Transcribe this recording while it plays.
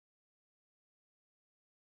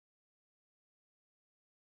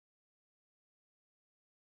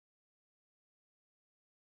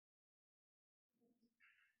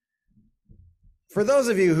For those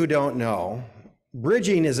of you who don't know,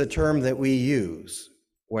 bridging is a term that we use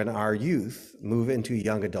when our youth move into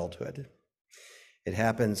young adulthood. It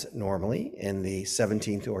happens normally in the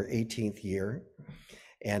 17th or 18th year,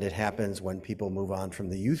 and it happens when people move on from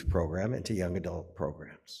the youth program into young adult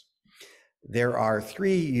programs. There are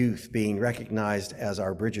 3 youth being recognized as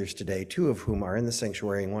our bridgers today, 2 of whom are in the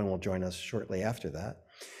sanctuary, and 1 will join us shortly after that.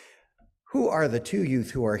 Who are the 2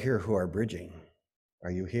 youth who are here who are bridging?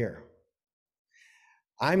 Are you here?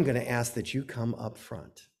 I'm going to ask that you come up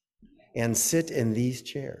front and sit in these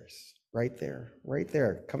chairs, right there, right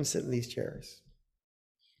there. Come sit in these chairs.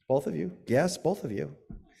 Both of you? Yes, both of you.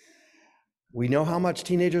 We know how much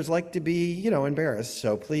teenagers like to be, embarrassed,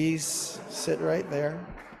 so please sit right there.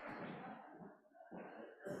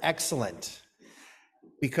 Excellent.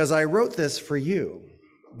 Because I wrote this for you.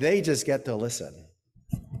 They just get to listen.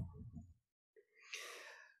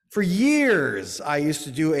 For years, I used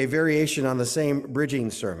to do a variation on the same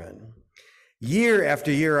bridging sermon. Year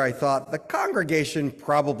after year, I thought the congregation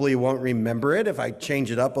probably won't remember it if I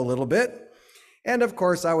change it up a little bit. And of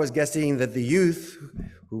course, I was guessing that the youth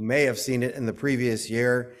who may have seen it in the previous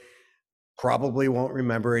year probably won't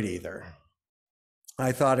remember it either.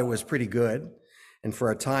 I thought it was pretty good, and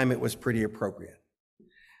for a time it was pretty appropriate.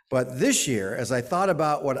 But this year, as I thought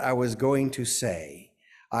about what I was going to say,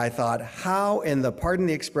 I thought, how in the, pardon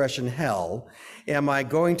the expression, hell, am I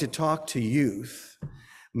going to talk to youth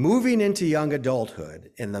moving into young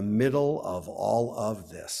adulthood in the middle of all of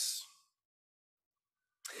this?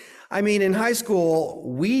 I mean, in high school,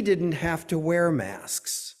 we didn't have to wear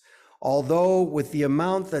masks, although with the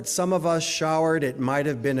amount that some of us showered, it might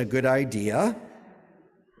have been a good idea.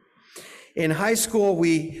 In high school,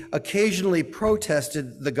 we occasionally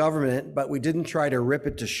protested the government, but we didn't try to rip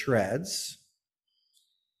it to shreds.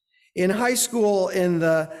 In high school in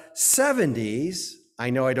the 70s, I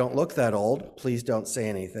know I don't look that old, please don't say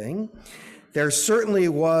anything, there certainly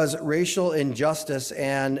was racial injustice,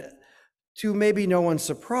 and to maybe no one's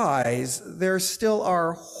surprise, there still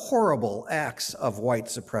are horrible acts of white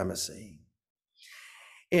supremacy.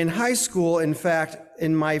 In high school, in fact,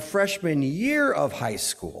 in my freshman year of high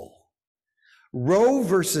school, Roe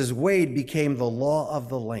versus Wade became the law of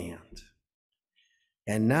the land.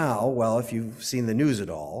 And now, well, if you've seen the news at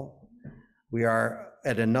all, we are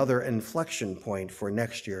at another inflection point for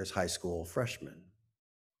next year's high school freshmen.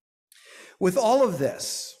 With all of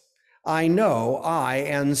this, I know I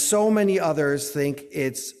and so many others think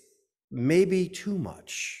it's maybe too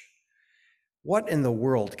much. What in the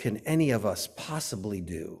world can any of us possibly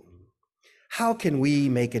do? How can we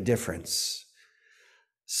make a difference?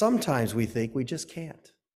 Sometimes we think we just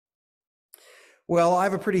can't. Well, I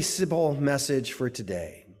have a pretty simple message for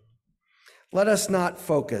today. Let us not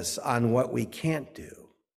focus on what we can't do,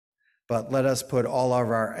 but let us put all of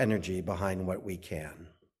our energy behind what we can.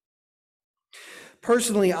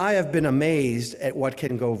 Personally, I have been amazed at what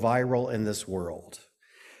can go viral in this world,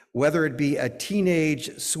 whether it be a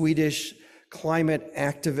teenage Swedish climate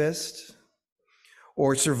activist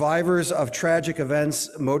or survivors of tragic events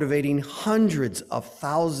motivating hundreds of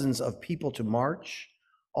thousands of people to march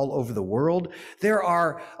all over the world. There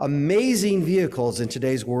are amazing vehicles in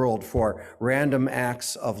today's world for random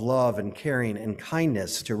acts of love and caring and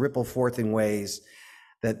kindness to ripple forth in ways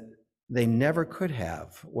that they never could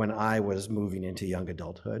have when I was moving into young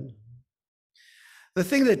adulthood. The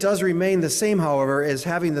thing that does remain the same, however, is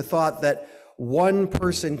having the thought that one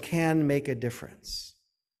person can make a difference.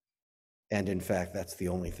 And in fact, that's the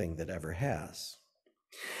only thing that ever has.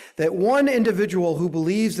 That one individual who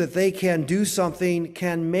believes that they can do something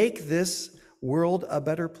can make this world a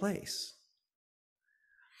better place.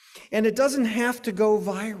 And it doesn't have to go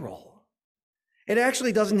viral. It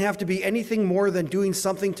actually doesn't have to be anything more than doing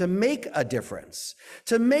something to make a difference,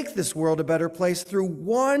 to make this world a better place through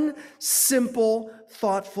one simple,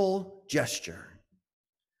 thoughtful gesture.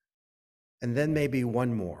 And then maybe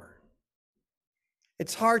one more.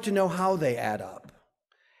 It's hard to know how they add up.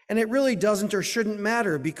 And it really doesn't or shouldn't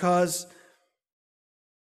matter because,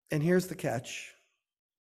 and here's the catch,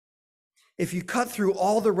 if you cut through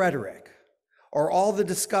all the rhetoric or all the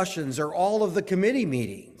discussions or all of the committee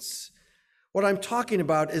meetings, what I'm talking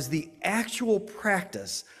about is the actual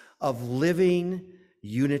practice of living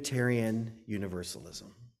Unitarian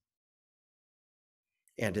Universalism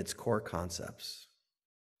and its core concepts.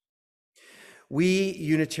 We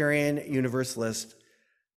Unitarian Universalists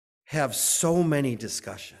have so many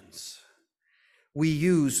discussions. We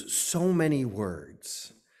use so many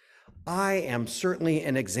words. I am certainly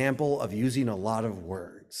an example of using a lot of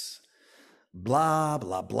words. Blah,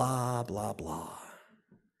 blah, blah, blah, blah.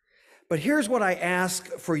 But here's what I ask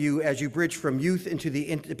for you as you bridge from youth into the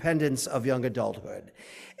independence of young adulthood.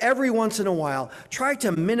 Every once in a while, try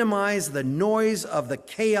to minimize the noise of the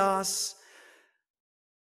chaos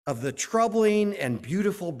of the troubling and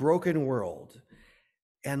beautiful broken world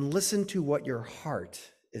and listen to what your heart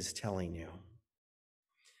is telling you.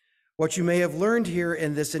 What you may have learned here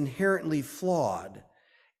in this inherently flawed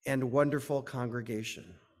and wonderful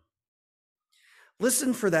congregation.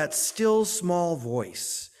 Listen for that still small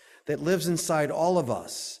voice that lives inside all of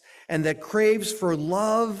us and that craves for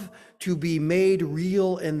love to be made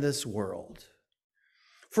real in this world.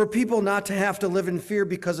 For people not to have to live in fear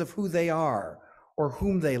because of who they are or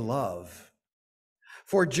whom they love.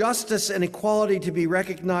 For justice and equality to be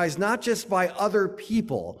recognized not just by other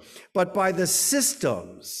people, but by the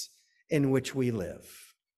systems in which we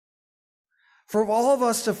live. For all of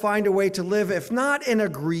us to find a way to live, if not in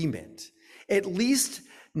agreement, at least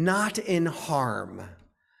not in harm.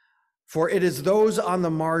 For it is those on the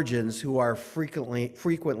margins who are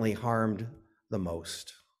frequently harmed the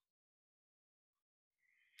most.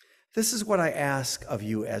 This is what I ask of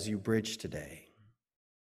you as you bridge today.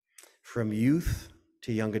 From youth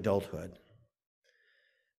to young adulthood.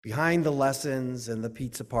 Behind the lessons and the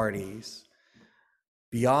pizza parties,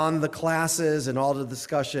 beyond the classes and all the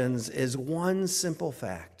discussions is one simple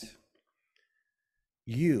fact.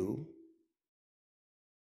 You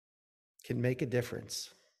can make a difference.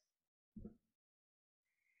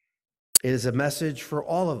 It is a message for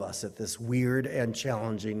all of us at this weird and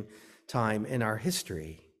challenging time in our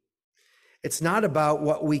history. It's not about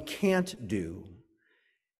what we can't do.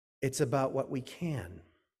 It's about what we can.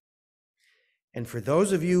 And for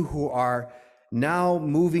those of you who are now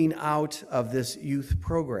moving out of this youth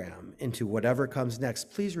program into whatever comes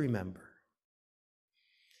next, please remember,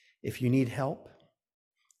 if you need help,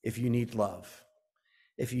 if you need love,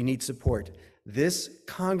 if you need support, this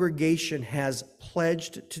congregation has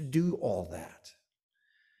pledged to do all that.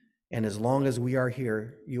 And as long as we are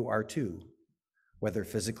here, you are too, whether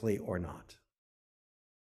physically or not.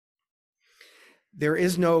 There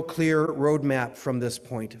is no clear roadmap from this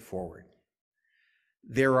point forward.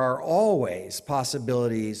 There are always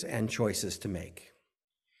possibilities and choices to make.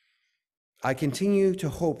 I continue to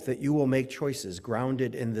hope that you will make choices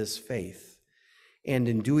grounded in this faith and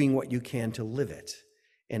in doing what you can to live it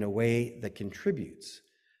in a way that contributes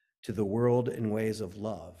to the world in ways of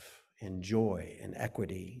love and joy and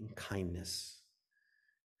equity and kindness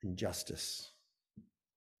and justice.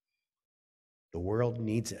 The world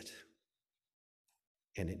needs it,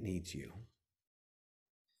 and it needs you.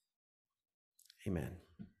 Amen.